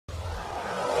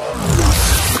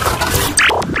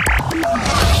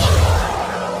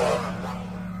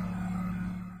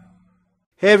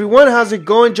Hey everyone, how's it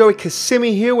going? Joey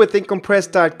Kissimmee here with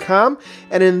Incompressed.com,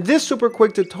 and in this super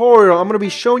quick tutorial, I'm going to be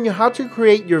showing you how to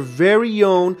create your very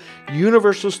own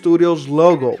Universal Studios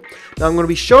logo. Now I'm going to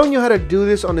be showing you how to do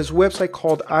this on this website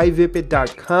called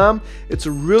ivipit.com. It's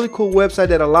a really cool website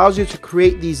that allows you to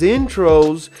create these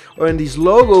intros or these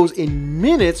logos in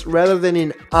minutes rather than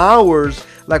in hours,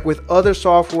 like with other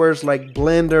softwares like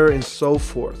Blender and so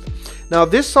forth. Now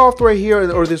this software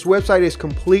here, or this website, is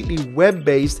completely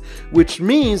web-based, which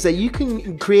means that you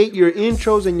can create your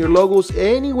intros and your logos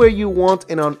anywhere you want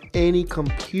and on any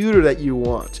computer that you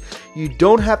want. You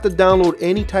don't have to download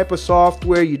any type of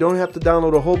software. You don't have to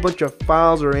download a whole bunch of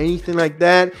files or anything like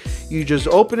that. You just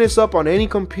open this up on any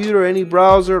computer, any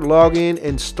browser, log in,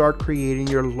 and start creating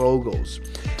your logos.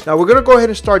 Now we're gonna go ahead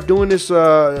and start doing this,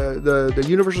 the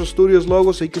Universal Studios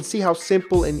logo, so you can see how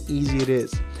simple and easy it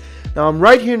is. Now I'm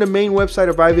right here in the main website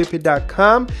of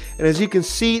ivipit.com, and as you can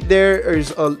see,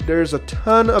 there's a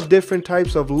ton of different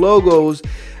types of logos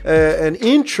and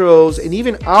intros and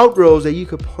even outros that you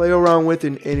could play around with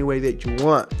in any way that you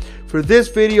want. For this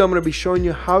video, I'm going to be showing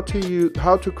you how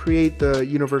to create the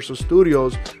Universal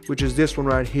Studios, which is this one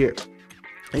right here.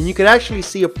 And you can actually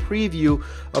see a preview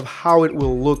of how it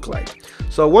will look like.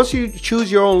 So once you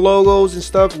choose your own logos and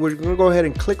stuff, we're going to go ahead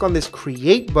and click on this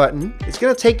create button. It's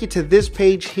going to take you to this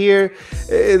page here.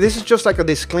 This is just like a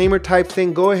disclaimer type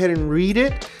thing. Go ahead and read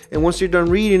it. And once you're done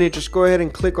reading it, just go ahead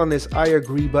and click on this I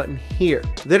agree button here.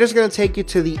 Then it's going to take you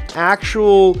to the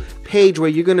actual page where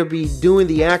you're going to be doing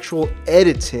the actual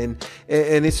editing.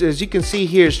 And it's, as you can see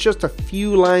here, it's just a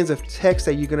few lines of text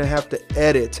that you're going to have to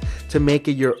edit to make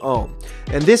it your own.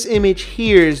 And this image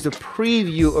here is the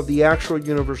preview of the actual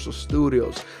Universal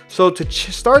Studios. So to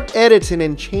start editing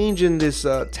and changing this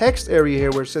text area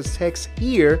here where it says text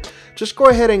here, just go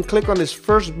ahead and click on this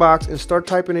first box and start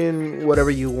typing in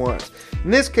whatever you want.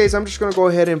 In this case, I'm just going to go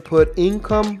ahead and put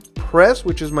Income Press,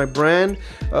 which is my brand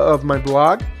of my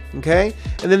blog. Okay,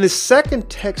 and then the second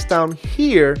text down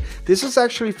here, this is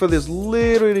actually for this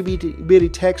little bitty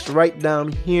text right down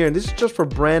here. And this is just for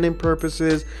branding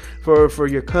purposes for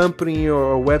your company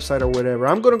or website or whatever.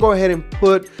 I'm going to go ahead and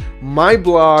put my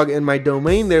blog and my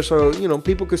domain there so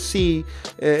people could see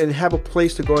and have a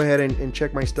place to go ahead and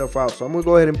check my stuff out. So I'm going to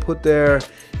go ahead and put there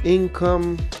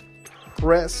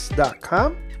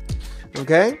Incompress.com.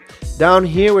 Okay, down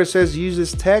here where it says use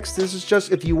this text, this is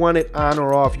just if you want it on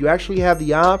or off. You actually have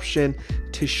the option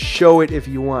to show it if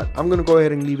you want. I'm going to go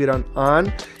ahead and leave it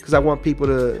on because I want people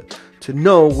to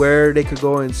know where they could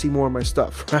go and see more of my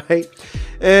stuff, right?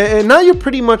 And now you're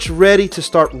pretty much ready to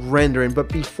start rendering. But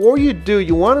before you do,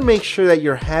 you want to make sure that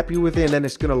you're happy with it and that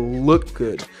it's going to look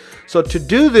good. So to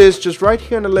do this, just right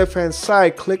here on the left hand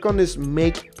side, click on this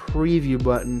make preview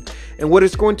button, and what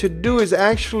it's going to do is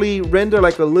actually render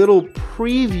like a little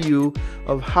preview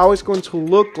of how it's going to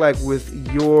look like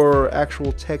with your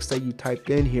actual text that you typed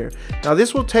in here. Now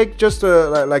this will take just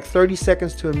like 30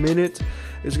 seconds to a minute.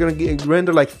 It's going to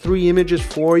render like 3 images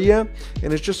for you,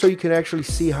 and it's just so you can actually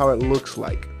see how it looks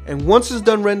like. And once it's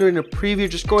done rendering a preview,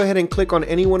 just go ahead and click on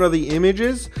any one of the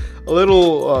images. A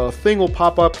little thing will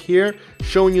pop up here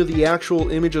showing you the actual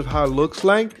image of how it looks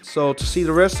like. So to see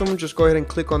the rest of them, just go ahead and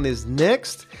click on this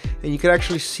next, and you can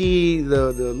actually see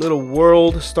the little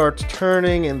world starts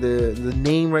turning and the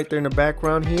name right there in the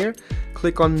background here.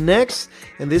 Click on next,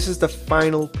 and this is the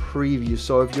final preview.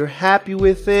 So if you're happy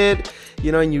with it,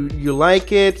 and you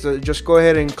like it, so just go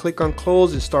ahead and click on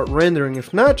close and start rendering.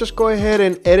 If not, just go ahead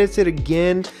and edit it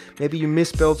again. Maybe you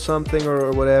misspelled something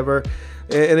or whatever,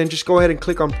 and then just go ahead and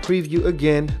click on preview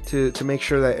again to make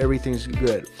sure that everything's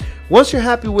good. Once you're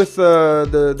happy with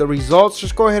the results,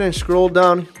 just go ahead and scroll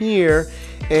down here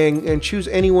and choose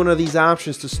any one of these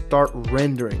options to start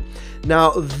rendering.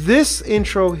 Now this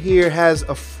intro here has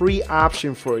a free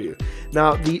option for you.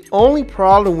 Now the only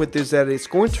problem with this is that it's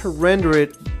going to render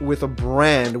it with a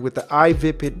brand, with the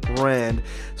iVipit brand.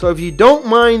 So if you don't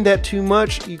mind that too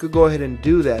much, you could go ahead and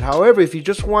do that. However, if you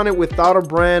just want it without a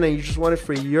brand and you just want it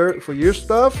for your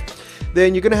stuff,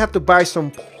 then you're gonna have to buy some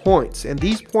points, and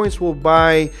these points will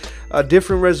buy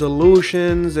different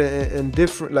resolutions and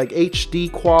different like HD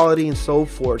quality and so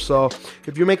forth. So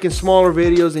if you're making smaller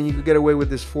videos, then you could get away with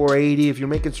this 480. If you're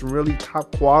making some really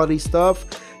top quality stuff,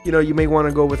 you may want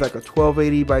to go with like a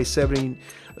 1280 by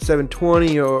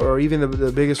 720 or even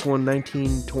the biggest one,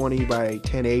 1920 by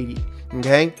 1080.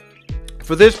 Okay.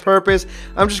 For this purpose,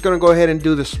 I'm just going to go ahead and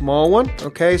do the small one.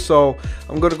 Okay, so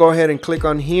I'm going to go ahead and click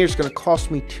on here. It's going to cost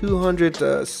me 200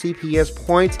 CPS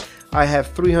points. I have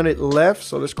 300 left,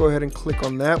 so let's go ahead and click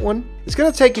on that one. It's going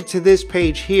to take you to this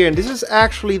page here, and this is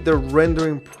actually the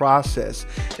rendering process.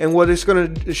 And what it's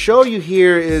going to show you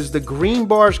here is the green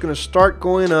bar is going to start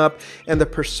going up, and the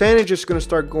percentage is going to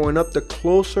start going up the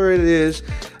closer it is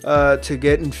to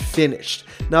getting finished.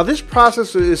 Now this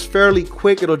process is fairly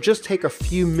quick. It'll just take a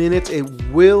few minutes. It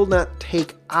will not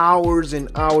take hours and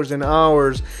hours and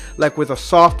hours like with a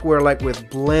software like with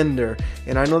Blender.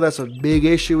 And I know that's a big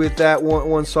issue with that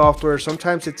one software.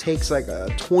 Sometimes it takes like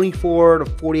 24 to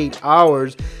 48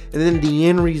 hours, and then the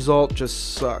end result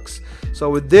just sucks. So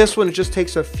with this one, it just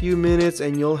takes a few minutes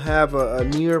and you'll have a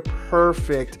near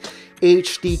perfect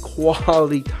HD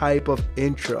quality type of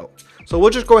intro. So we'll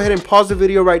just go ahead and pause the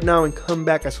video right now and come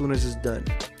back as soon as it's done.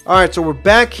 Alright, so we're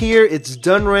back here. It's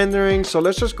done rendering. So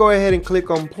let's just go ahead and click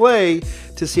on play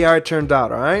to see how it turned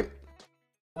out, alright?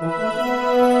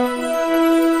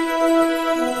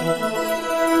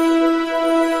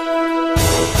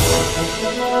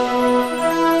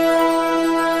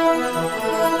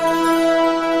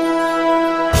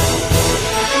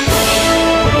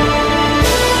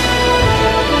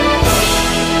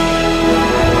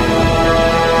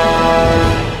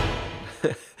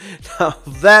 Now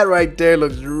that right there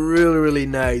looks really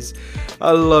nice.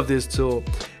 I love this tool.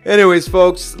 Anyways,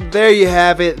 folks, there you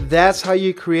have it. That's how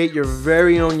you create your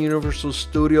very own Universal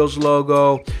Studios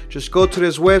logo. Just go to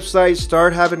this website,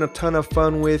 start having a ton of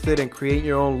fun with it, and create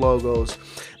your own logos.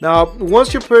 Now,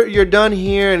 once you're done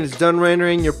here and it's done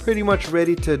rendering, you're pretty much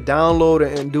ready to download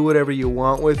and do whatever you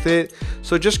want with it.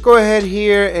 So just go ahead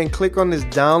here and click on this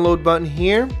download button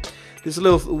here. This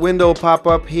little window will pop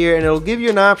up here, and it'll give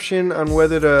you an option on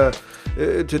whether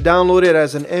to download it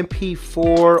as an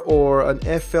MP4 or an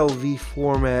FLV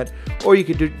format, or you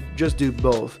could just do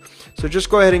both. So just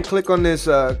go ahead and click on this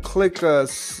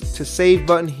to save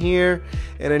button here,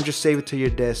 and then just save it to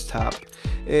your desktop.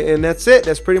 And that's it.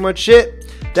 That's pretty much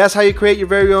it. That's how you create your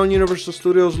very own Universal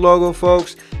Studios logo,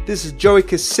 folks. This is Joey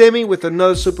Kissimmee with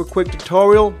another super quick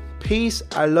tutorial. Peace.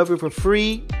 I love you for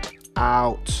free.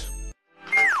 Out.